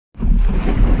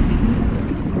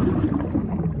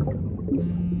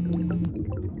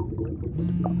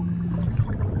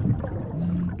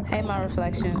Okay, my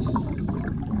reflection.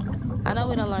 I know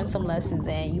we done learned some lessons,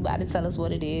 and you about to tell us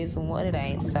what it is and what it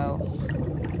ain't. So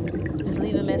just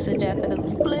leave a message after the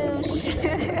sploosh.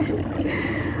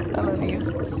 I love you.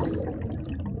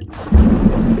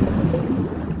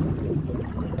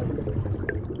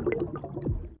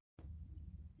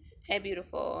 Hey,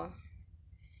 beautiful.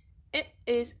 It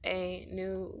is a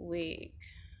new week.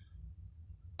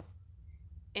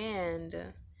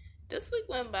 And this week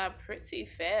went by pretty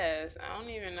fast. I don't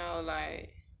even know,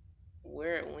 like,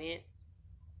 where it went.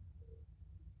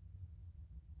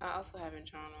 I also haven't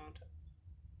journaled,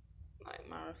 like,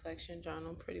 my reflection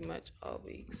journal pretty much all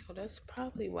week. So that's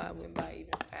probably why it went by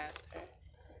even faster.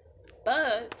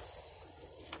 But,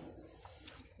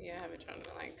 yeah, I haven't journaled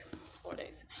in, like, 4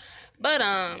 days. But,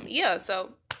 yeah, so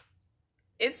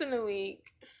it's a new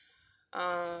week.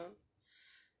 Um,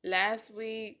 Last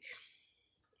week,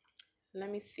 let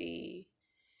me see.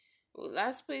 Well,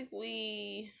 last week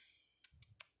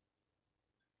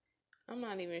I'm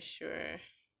not even sure.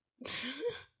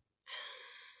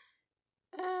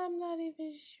 I'm not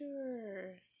even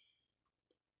sure.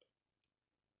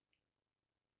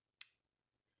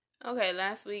 Okay,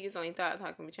 last week is only thought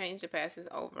can be changed. The past is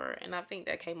over, and I think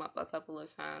that came up a couple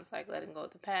of times, like letting go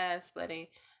of the past,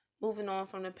 moving on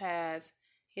from the past,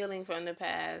 healing from the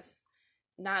past,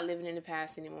 not living in the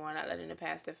past anymore, not letting the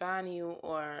past define you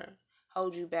or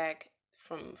hold you back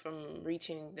from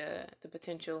reaching the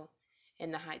potential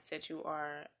and the heights that you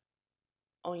are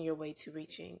on your way to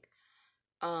reaching.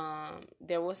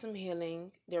 There was some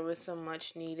healing. There was some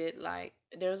much needed, like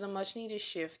there was a much needed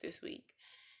shift this week.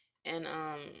 And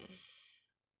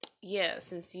yeah,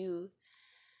 since you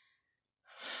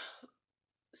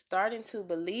starting to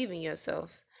believe in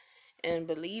yourself and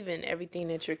believe in everything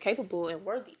that you're capable and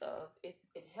worthy of, it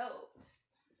helped.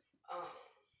 Um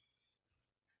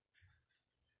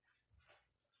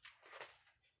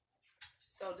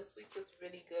so this week was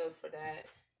really good for that.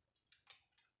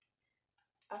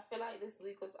 I feel like this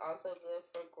week was also good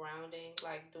for grounding,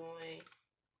 like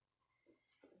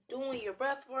doing your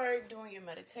breath work, doing your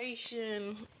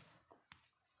meditation,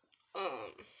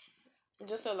 um,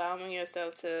 just allowing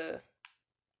yourself to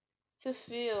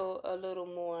feel a little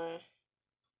more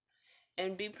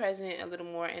and be present a little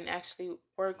more and actually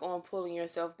work on pulling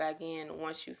yourself back in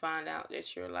once you find out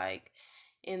that you're like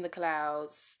in the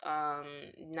clouds,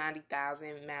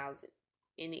 90,000 miles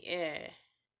in the air.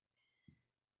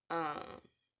 Um,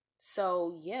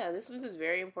 so yeah, this week was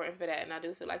very important for that, and I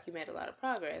do feel like you made a lot of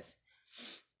progress.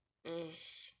 Mm.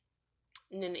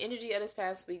 And then the energy of this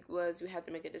past week was you had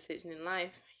to make a decision in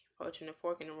life, approaching the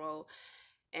fork in the road,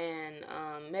 and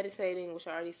meditating, which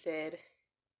I already said.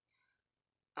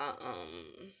 Um,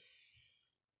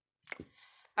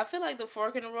 I feel like the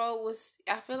fork in the road was.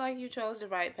 I feel like you chose the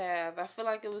right path. I feel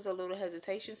like it was a little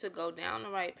hesitation to go down the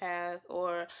right path,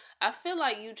 or I feel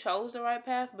like you chose the right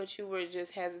path, but you were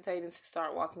just hesitating to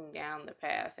start walking down the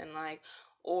path, and like,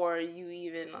 or you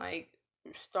even like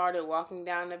started walking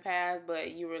down the path,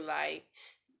 but you were like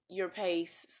your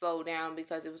pace slowed down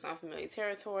because it was unfamiliar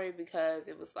territory, because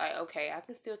it was like, okay, I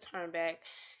can still turn back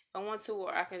if I want to,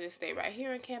 or I can just stay right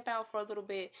here and camp out for a little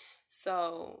bit.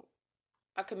 So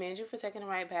I commend you for taking the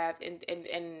right path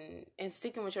and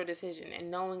sticking with your decision and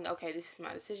knowing, okay, this is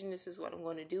my decision, this is what I'm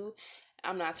going to do.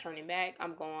 I'm not turning back.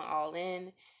 I'm going all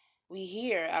in. We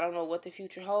here. I don't know what the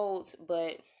future holds,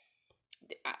 but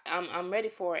I'm ready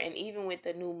for it. And even with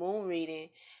the new moon reading,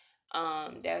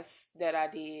 that I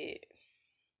did,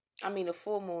 I mean the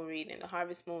full moon reading, the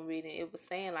harvest moon reading, it was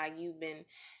saying like you've been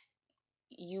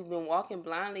walking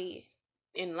blindly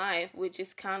in life, which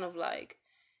is kind of like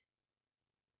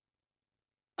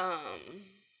um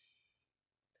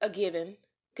a given,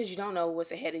 because you don't know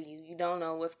what's ahead of you. You don't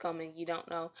know what's coming. You don't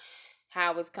know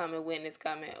how it's coming, when it's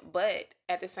coming. But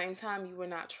at the same time, you were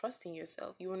not trusting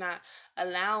yourself. You were not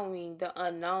allowing the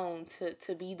unknown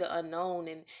to be the unknown,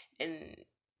 and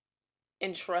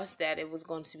and trust that it was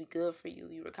going to be good for you.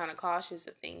 You were kind of cautious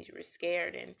of things. You were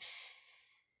scared, and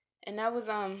that was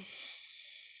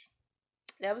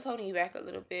holding you back a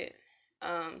little bit.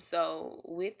 So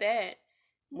with that,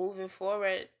 moving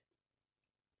forward,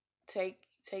 take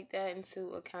that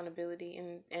into accountability,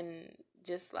 and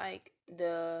just like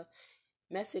the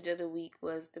message of the week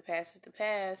was, the past is the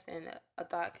past, and a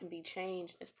thought can be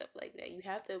changed and stuff like that. You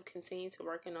have to continue to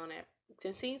working on it,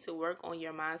 continue to work on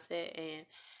your mindset,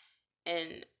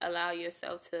 and allow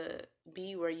yourself to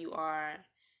be where you are,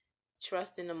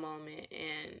 trust in the moment,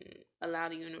 and allow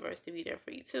the universe to be there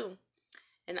for you too.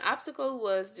 And the obstacle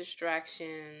was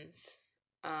distractions.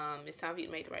 It's time for you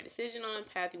to make the right decision on the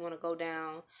path you want to go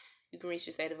down. You can reach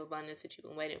the state of abundance that you've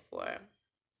been waiting for.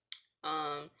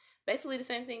 Um, basically the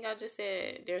same thing I just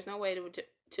said. There's no way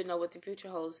to know what the future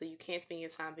holds, so you can't spend your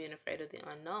time being afraid of the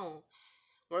unknown.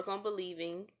 Work on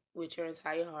believing with your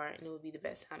entire heart, and it will be the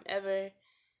best time ever.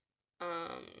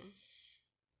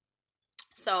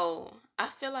 So I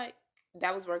feel like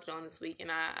that was worked on this week,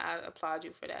 and I applaud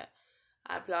you for that.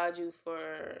 I applaud you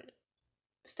for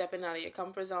stepping out of your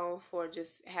comfort zone, for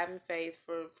just having faith,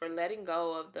 for letting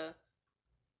go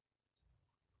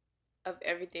of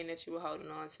everything that you were holding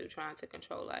on to, trying to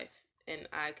control life. And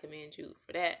I commend you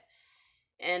for that.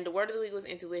 And the word of the week was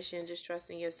intuition, just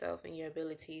trusting yourself and your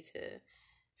ability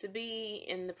to be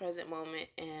in the present moment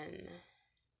and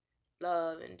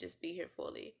love and just be here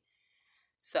fully.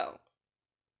 So,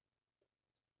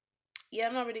 yeah,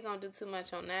 I'm not really going to do too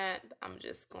much on that. I'm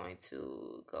just going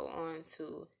to go on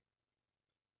to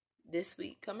this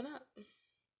week coming up.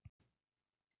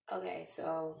 Okay,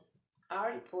 so I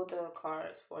already pulled the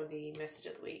cards for the message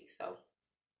of the week. So,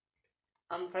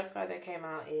 the first card that came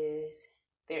out is,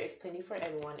 there is plenty for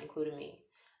everyone, including me.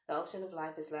 The ocean of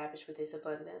life is lavish with its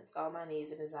abundance. All my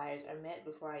needs and desires are met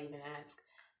before I even ask.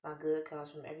 My good comes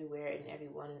from everywhere and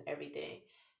everyone and everything.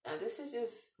 Now, this is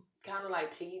just kind of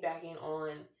like piggybacking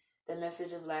on the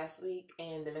message of last week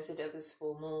and the message of this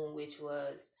full moon, which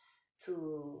was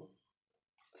to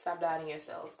stop doubting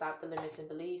yourself, stop the limits and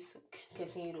beliefs,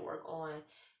 continue to work on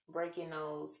breaking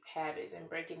those habits and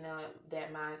breaking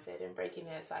that mindset and breaking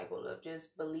that cycle of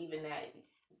just believing that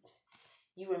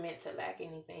you were meant to lack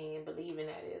anything and believing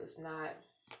that it's not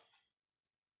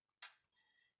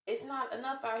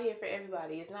enough out here for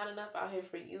everybody. It's not enough out here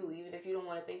for you. Even if you don't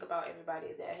want to think about everybody,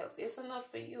 that helps. It's enough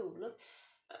for you. Look,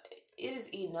 it is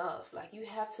enough. Like, you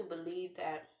have to believe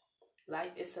that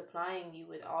life is supplying you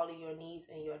with all of your needs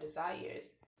and your desires.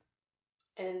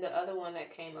 And the other one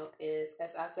that came up is,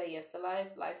 as I say yes to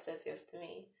life, life says yes to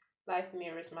me. Life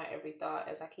mirrors my every thought.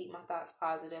 As I keep my thoughts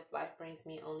positive, life brings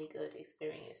me only good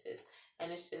experiences.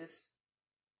 And this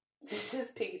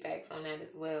just piggybacks on that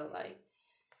as well. Like,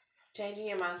 changing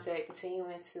your mindset,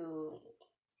 continuing to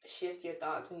shift your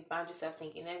thoughts when you find yourself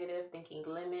thinking negative, thinking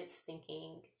limits,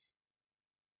 thinking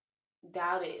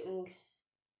doubting.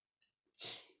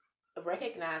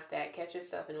 Recognize that, catch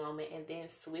yourself in a moment, and then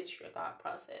switch your thought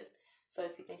process. So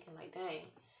if you're thinking like, dang,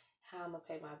 how I'm gonna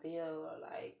pay my bill, or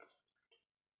like,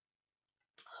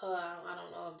 I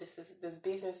don't know if this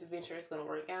business adventure is gonna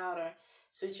work out, or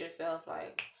switch yourself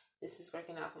like, this is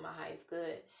working out for my highest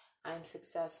good. I'm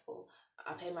successful.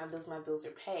 I pay my bills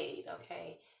are paid.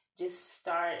 Okay, just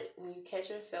start, when you catch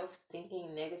yourself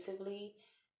thinking negatively,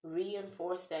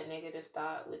 reinforce that negative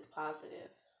thought with positive.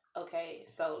 Okay,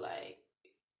 so like,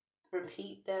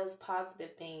 repeat those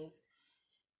positive things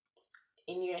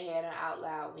in your head or out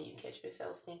loud when you catch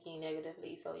yourself thinking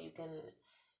negatively, so you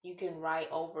can write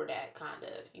over that. Kind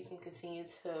of, you can continue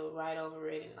to write over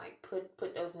it and like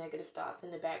put those negative thoughts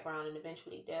in the background, and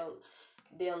eventually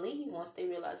they'll leave once they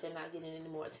realize they're not getting any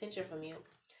more attention from you.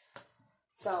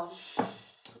 So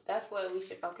that's what we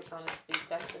should focus on this week.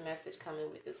 That's the message coming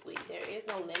with this week. There is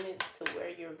no limits to where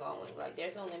you're going. Like,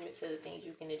 there's no limits to the things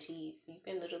you can achieve. You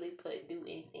can literally do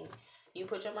anything you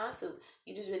put your mind to.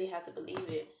 You just really have to believe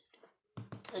it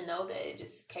and know that it's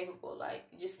just capable. Like,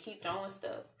 just keep throwing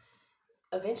stuff.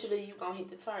 Eventually, you're going to hit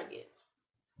the target.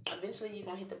 Eventually, you're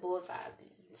going to hit the bullseye.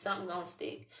 Something going to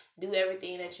stick. Do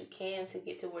everything that you can to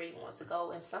get to where you want to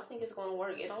go, and something is going to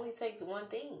work. It only takes one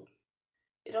thing.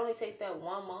 It only takes that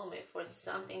one moment for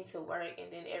something to work,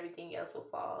 and then everything else will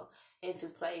fall into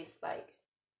place, like,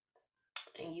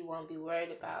 and you won't be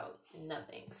worried about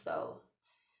nothing. So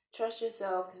trust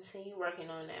yourself, continue working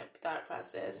on that thought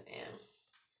process, and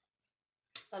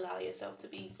allow yourself to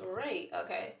be great.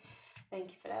 Okay,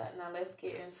 thank you for that. Now let's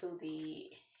get into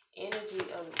the energy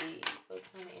of the week. What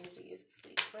kind of energy is this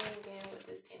week? Bring again with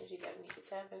this energy that we need to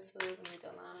tap into. We need to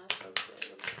line ourselves with.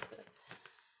 What's good?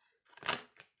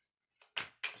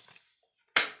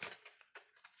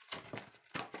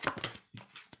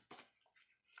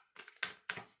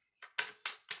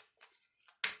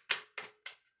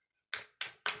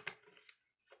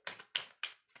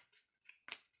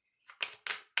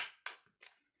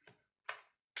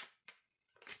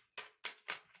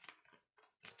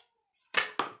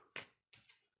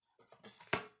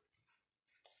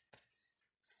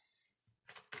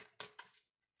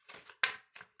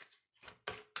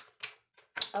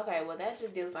 Okay, well, that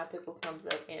just deals my pickle comes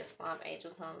up and swamp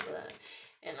angel comes up,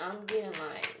 and I'm getting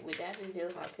like, with that just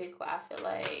deals my pickle. I feel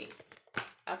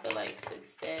like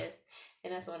success,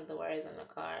 and that's one of the words on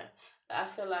the card. But I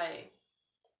feel like,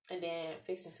 and then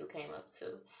fixing to came up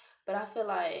too. But I feel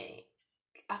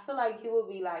like you will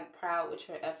be like proud with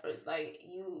your efforts, like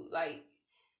you like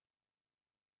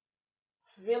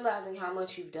realizing how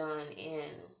much you've done,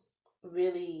 and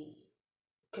really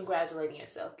congratulating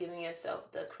yourself, giving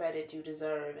yourself the credit you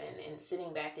deserve, and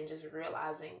sitting back and just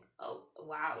realizing, oh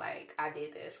wow, like I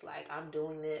did this, like I'm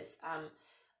doing this,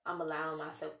 I'm allowing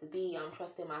myself to be, I'm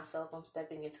trusting myself, I'm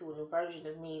stepping into a new version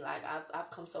of me. Like I've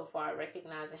come so far,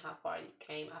 recognizing how far you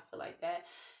came. I feel like that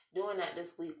doing that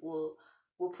this week will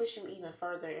push you even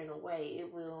further in a way.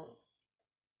 It will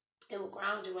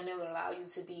ground you, and it will allow you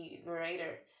to be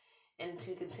greater and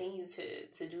to continue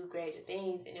to do greater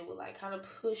things, and it will like kind of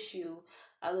push you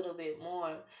a little bit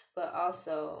more. But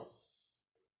also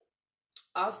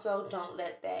don't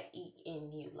let that eat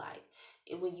in you. Like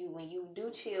when you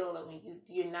do chill, or when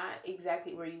you're not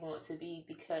exactly where you want to be,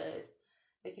 because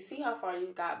like you see how far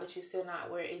you've got, but you're still not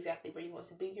exactly where you want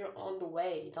to be. You're on the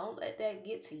way. Don't let that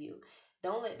get to you.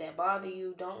 Don't let that bother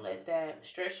you. Don't let that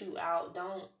stress you out.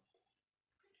 Don't,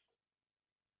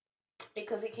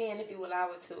 because it can if you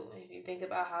allow it to. If you think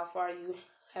about how far you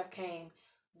have came,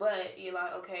 but you're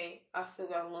like, okay, I still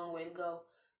got a long way to go.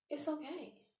 It's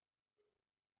okay.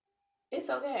 It's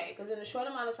okay, because in the short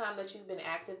amount of time that you've been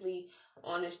actively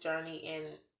on this journey,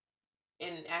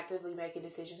 and actively making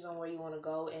decisions on where you want to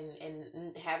go,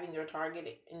 and having your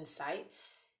target in sight,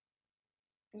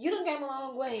 you done came a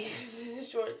long way in a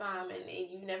short time, and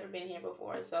you've never been here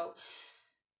before. So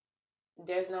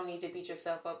there's no need to beat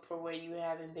yourself up for where you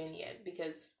haven't been yet,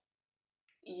 because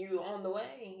you're on the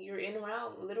way. You're in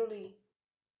route. Literally,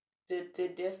 the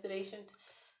destination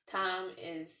time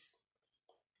is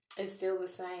still the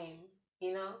same,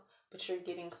 you know, but you're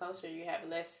getting closer. You have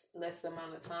less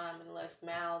amount of time, and less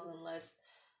miles, and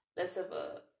less of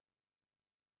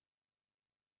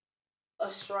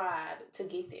a stride to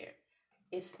get there.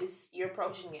 It's you're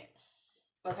approaching it.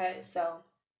 Okay, so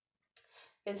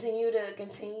continue to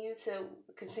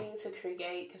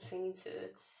create, continue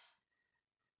to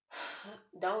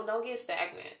don't get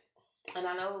stagnant. And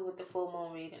I know with the full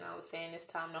moon reading, I was saying it's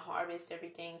time to harvest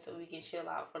everything so we can chill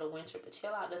out for the winter. But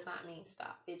chill out does not mean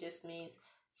stop. It just means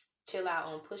chill out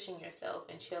on pushing yourself,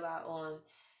 and chill out on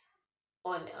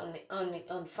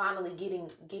finally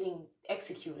getting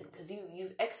executed, because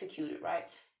you've executed, right.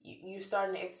 You're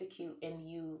starting to execute, and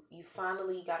you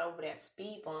finally got over that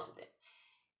speed bump,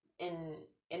 and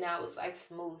now it's like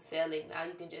smooth sailing. Now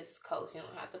you can just coast. You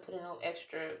don't have to put in no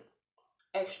extra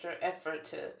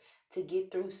effort to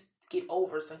get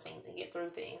over some things and get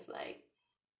through things. Like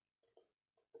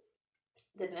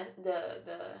the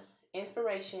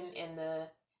inspiration, and the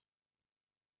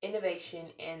innovation,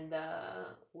 and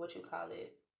the what you call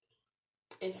it,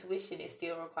 intuition is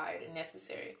still required and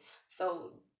necessary.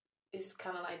 So it's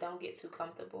kind of like, don't get too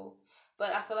comfortable.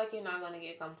 But I feel like you're not going to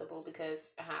get comfortable,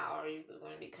 because how are you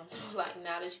going to be comfortable? Like,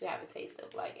 now that you have a taste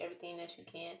of like everything that you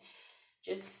can,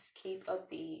 just keep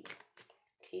up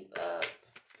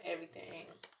everything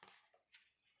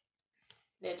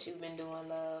that you've been doing,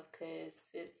 love, because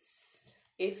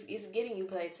it's getting you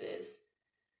places.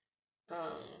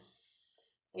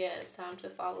 Yeah, it's time to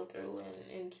follow through,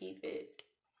 and keep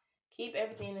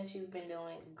everything that you've been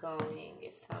doing going.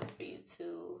 It's time for you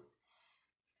to,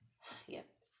 yep,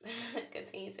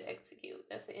 continue to execute.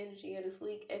 That's the energy of this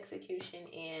week: execution,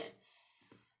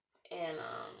 and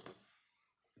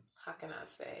how can I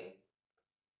say,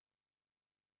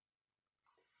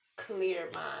 clear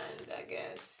mind, I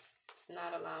guess. It's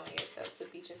not allowing yourself to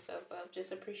beat yourself up.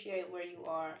 Just appreciate where you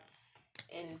are,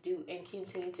 and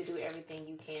continue to do everything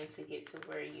you can to get to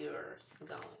where you're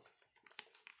going.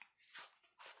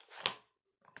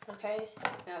 Okay,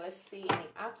 now let's see any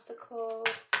obstacles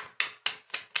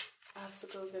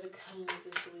that are coming up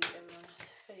this week that we're gonna have to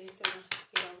face. They're gonna have to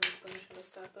get over. It's gonna try to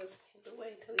stop us in the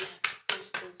way that we have to push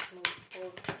through, move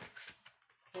forward.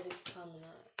 What is coming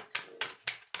up this week?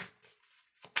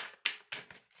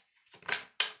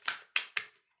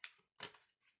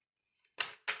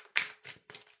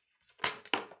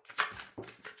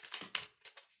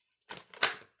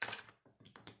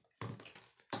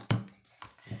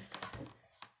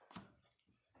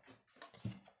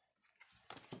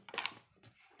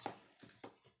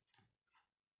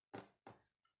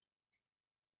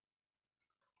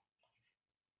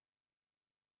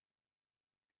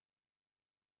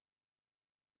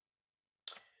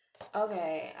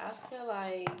 Okay, I feel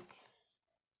like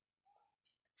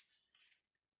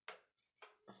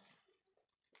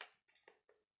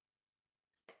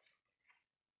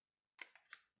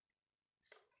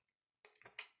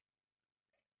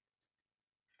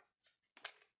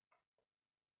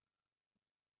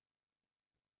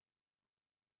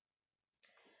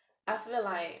I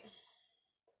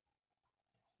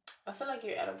feel like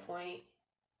you're at a point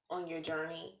on your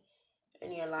journey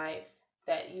in your life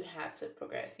that you have to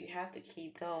progress. You have to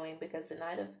keep going, because the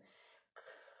Knight of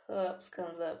Cups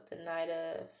comes up. The Knight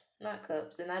of, not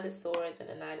Cups, the Knight of Swords and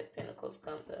the Knight of Pentacles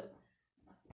comes up.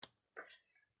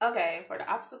 Okay, for the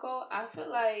obstacle, I feel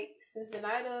like since the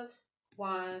Knight of the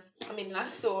Knight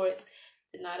of Swords,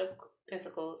 the Knight of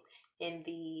Pentacles, and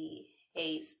the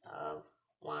Ace of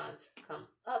Wands come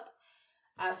up,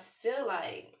 I feel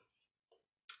like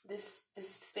this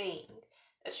thing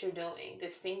that you're doing,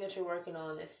 this thing that you're working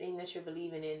on, this thing that you're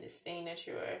believing in, this thing that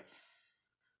you're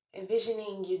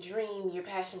envisioning, your dream, your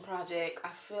passion project, I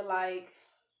feel like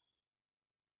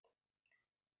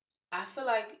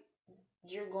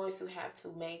you're going to have to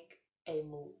make a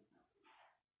move.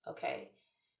 Okay?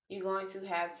 You're going to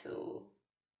have to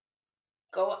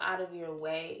go out of your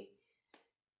way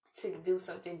to do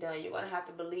something done. You're going to have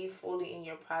to believe fully in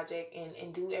your project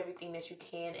and do everything that you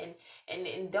can,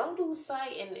 and don't lose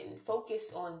sight and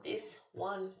focus on this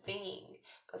one thing,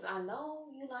 because I know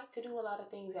you like to do a lot of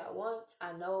things at once.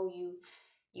 I know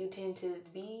you tend to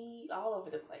be all over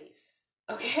the place.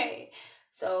 Okay?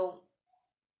 So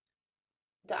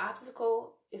the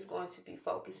obstacle is going to be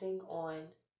focusing on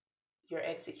your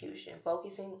execution,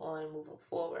 focusing on moving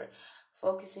forward,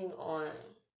 focusing on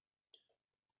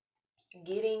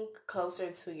getting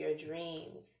closer to your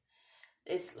dreams.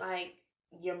 It's like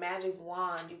your magic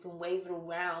wand, you can wave it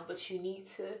around, but you need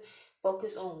to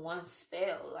focus on one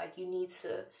spell. Like, you need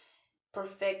to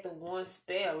perfect the one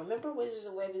spell. Remember Wizards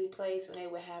of Waverly Place when they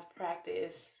would have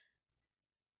practice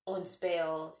on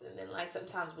spells, and then like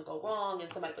sometimes we go wrong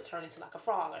and somebody would turn into like a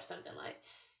frog or something. Like,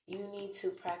 you need to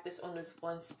practice on this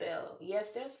one spell.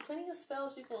 Yes, there's plenty of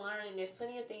spells you can learn, and there's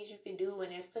plenty of things you can do,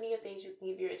 and there's plenty of things you can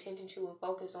give your attention to and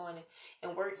focus on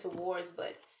and work towards,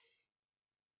 but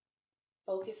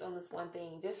focus on this one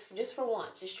thing just for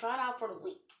once. Just try it out for the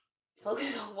week.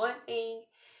 Focus on one thing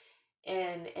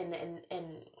and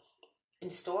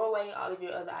store away all of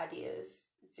your other ideas.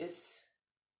 Just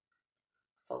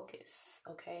focus,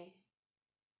 okay?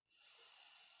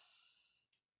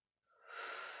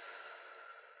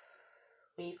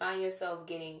 When you find yourself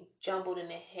getting jumbled in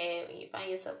the head, when you find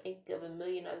yourself thinking of a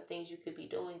million other things you could be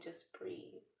doing, just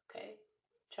breathe, okay?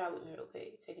 Try with me real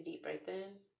quick. Take a deep breath in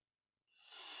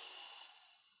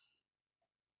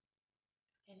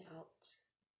and out.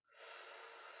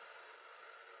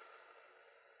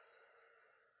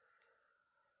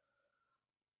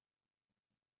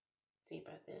 Deep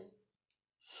breath in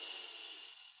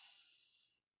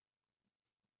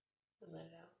and let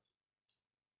it out.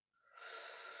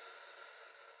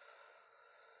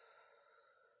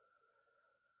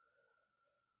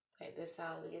 Okay, this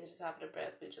time when we get to the top of the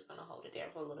breath, we're just going to hold it there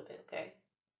for a little bit, okay?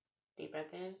 Deep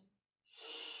breath in.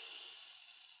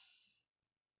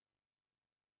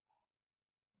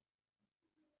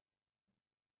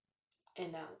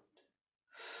 And out.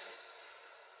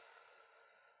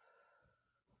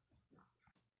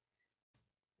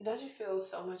 Don't you feel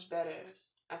so much better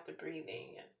after breathing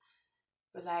and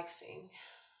relaxing?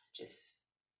 Just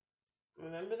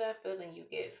remember that feeling you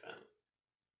get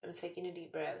from taking a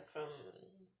deep breath,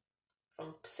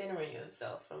 from centering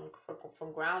yourself,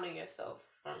 from grounding yourself,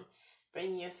 from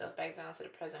bringing yourself back down to the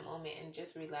present moment and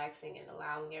just relaxing and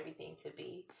allowing everything to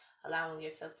be, allowing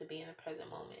yourself to be in the present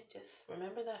moment. Just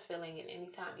remember that feeling, and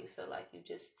anytime you feel like you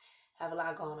just have a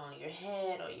lot going on in your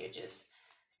head or you're just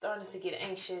starting to get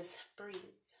anxious, breathe.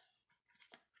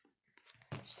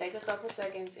 Just take a couple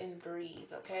seconds and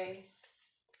breathe, okay?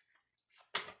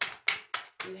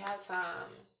 You have time.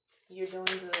 You're doing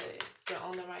good. You're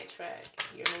on the right track.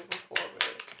 You're moving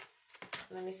forward.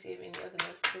 Let me see if any other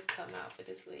messages come out for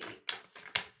this week.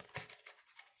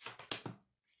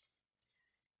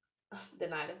 The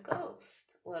Knight of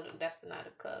Ghosts. Well, that's the Knight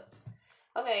of Cups.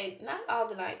 Okay, not all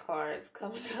the Knight cards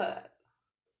coming up.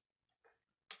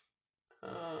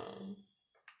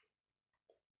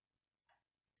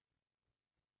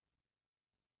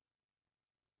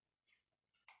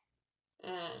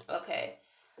 Okay.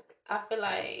 I feel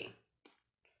like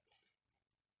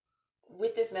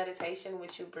with this meditation,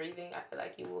 with you breathing, I feel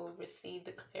like you will receive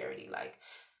the clarity. Like,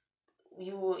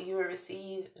 you will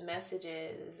receive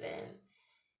messages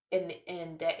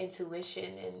and that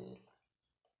intuition,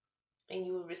 and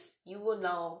you will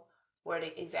know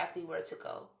exactly where to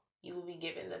go. You will be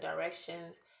given the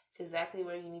directions to exactly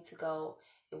where you need to go.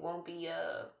 It won't be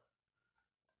a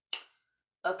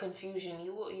confusion.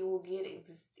 You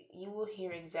will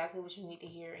hear exactly what you need to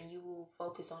hear, and you will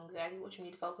focus on exactly what you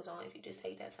need to focus on if you just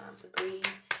take that time to breathe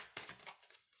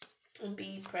and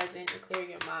be present and clear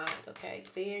your mind. Okay,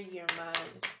 clear your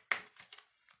mind.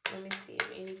 Let me see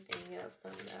if anything else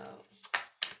comes out.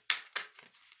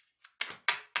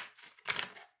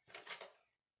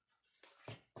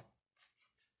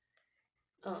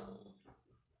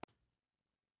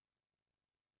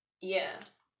 yeah.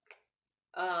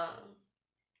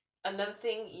 Another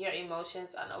thing, your emotions.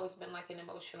 I know it's been like an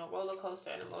emotional roller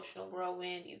coaster, an emotional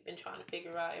whirlwind. You've been trying to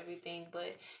figure out everything,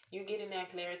 but you're getting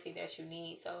that clarity that you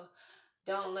need. So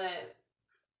don't let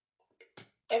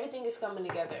everything is coming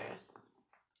together,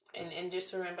 and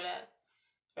just remember that.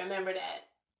 Remember that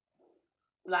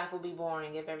life would be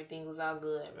boring if everything was all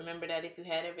good. Remember that if you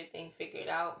had everything figured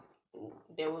out,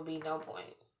 there would be no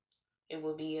point. It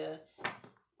would be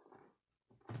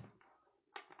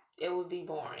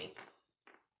boring.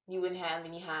 You wouldn't have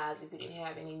any highs if you didn't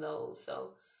have any lows.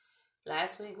 So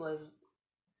last week was,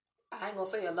 I ain't gonna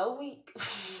say a low week,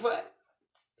 but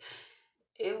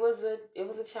it was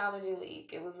a challenging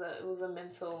week. It was a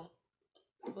mental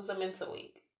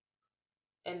week.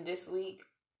 And this week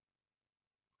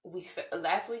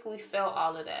last week we felt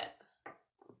all of that.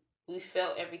 We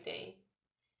felt everything.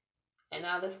 And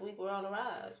now this week we're on the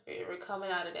rise. We're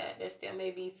coming out of that. There still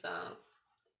may be some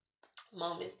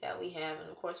moments that we have, and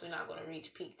of course we're not going to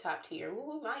reach peak top tier.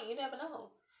 We might, you never know.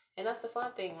 And that's the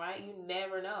fun thing, right? You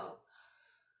never know.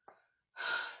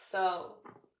 So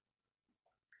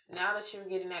now that you're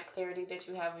getting that clarity that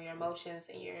you have in your emotions,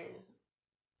 and you're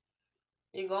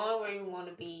going where you want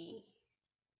to be,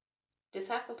 just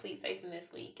have complete faith in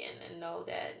this week, and know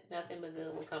that nothing but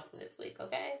good will come from this week,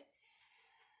 okay?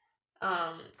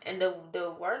 And the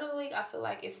word of the week, I feel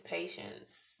like, is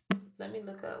patience. Let me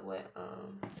look up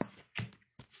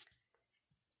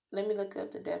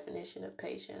the definition of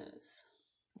patience.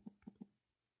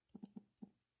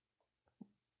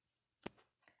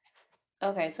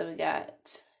 Okay, so we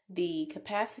got the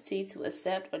capacity to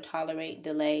accept or tolerate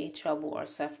delay, trouble, or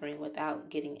suffering without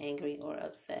getting angry or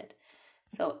upset.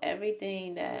 So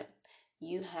everything that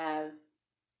you have,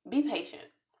 be patient.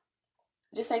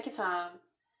 Just take your time.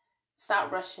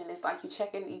 Stop rushing. It's like you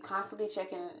constantly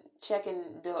checking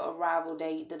the arrival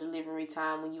date, the delivery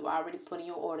time. When you already put in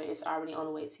your order, it's already on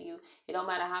the way to you. It don't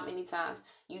matter how many times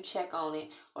you check on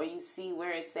it or you see where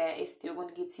it's at, it's still going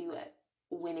to get to you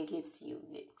when it gets to you.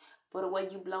 But the way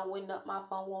you blowing up my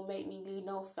phone won't make me leave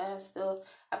no faster.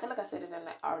 I feel like I said it in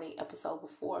that already episode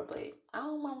before, but I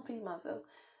don't want to repeat myself,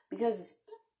 because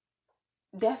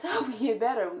that's how we get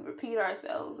better. We repeat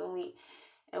ourselves, and we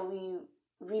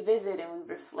revisit, and we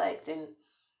reflect, and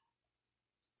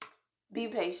be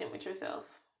patient with yourself.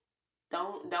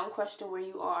 Don't question where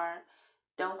you are.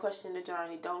 Don't question the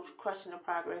journey. Don't question the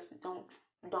progress. Don't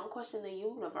question the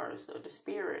universe or the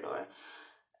spirit or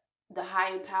the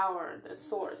higher power, the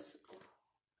source.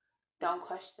 Don't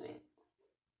question it.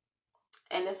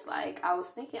 And it's like I was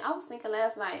thinking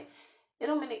last night. It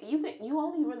don't mean you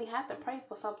only really have to pray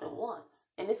for something once,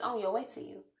 and it's on your way to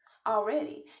you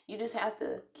already. You just have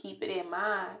to keep it in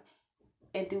mind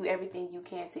and do everything you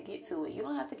can to get to it. You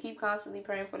don't have to keep constantly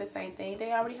praying for the same thing.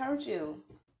 They already heard you.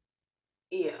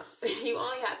 Yeah, you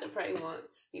only have to pray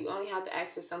once. You only have to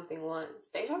ask for something once.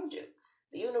 They heard you.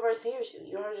 The universe hears you.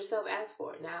 You heard yourself ask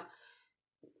for it. Now,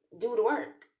 do the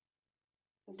work.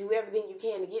 Do everything you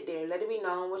can to get there. Let it be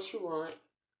known what you want.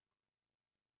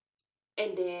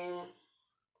 And then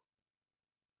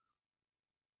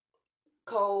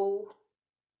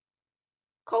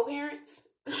co-parents,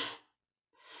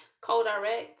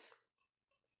 co-direct,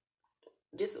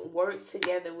 just work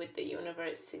together with the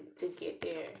universe to get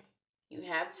there. You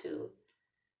have to.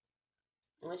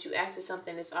 Once you ask for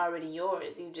something that's already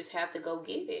yours, you just have to go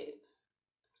get it.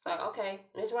 It's like, okay,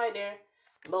 it's right there.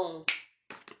 Boom.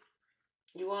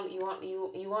 You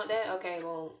want that? Okay,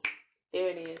 boom. There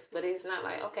it is. But it's not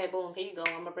like, okay, boom, here you go.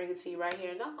 I'm gonna bring it to you right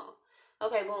here. No.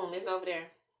 Okay, boom, it's over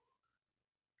there.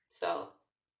 So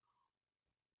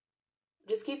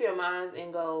just keep your minds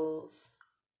and goals.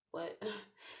 What?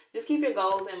 Just keep your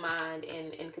goals in mind,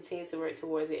 and continue to work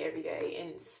towards it every day.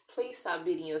 And please stop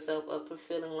beating yourself up for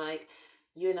feeling like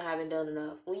you haven't done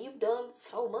enough when you've done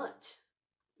so much.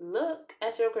 Look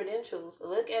at your credentials.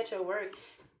 Look at your work.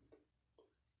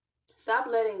 Stop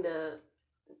letting the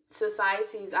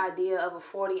society's idea of a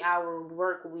 40-hour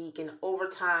work week and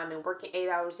overtime and working 8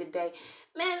 hours a day,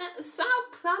 man,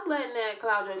 stop letting that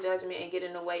cloud your judgment and get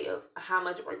in the way of how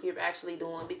much work you're actually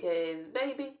doing, because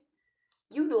baby,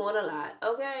 you doing a lot.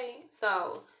 Okay,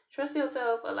 so trust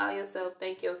yourself, allow yourself,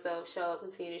 thank yourself, show up,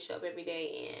 continue to show up every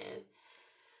day, and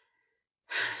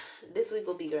this week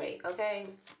will be great. Okay,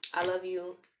 I love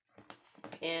you,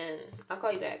 and I'll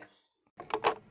call you back.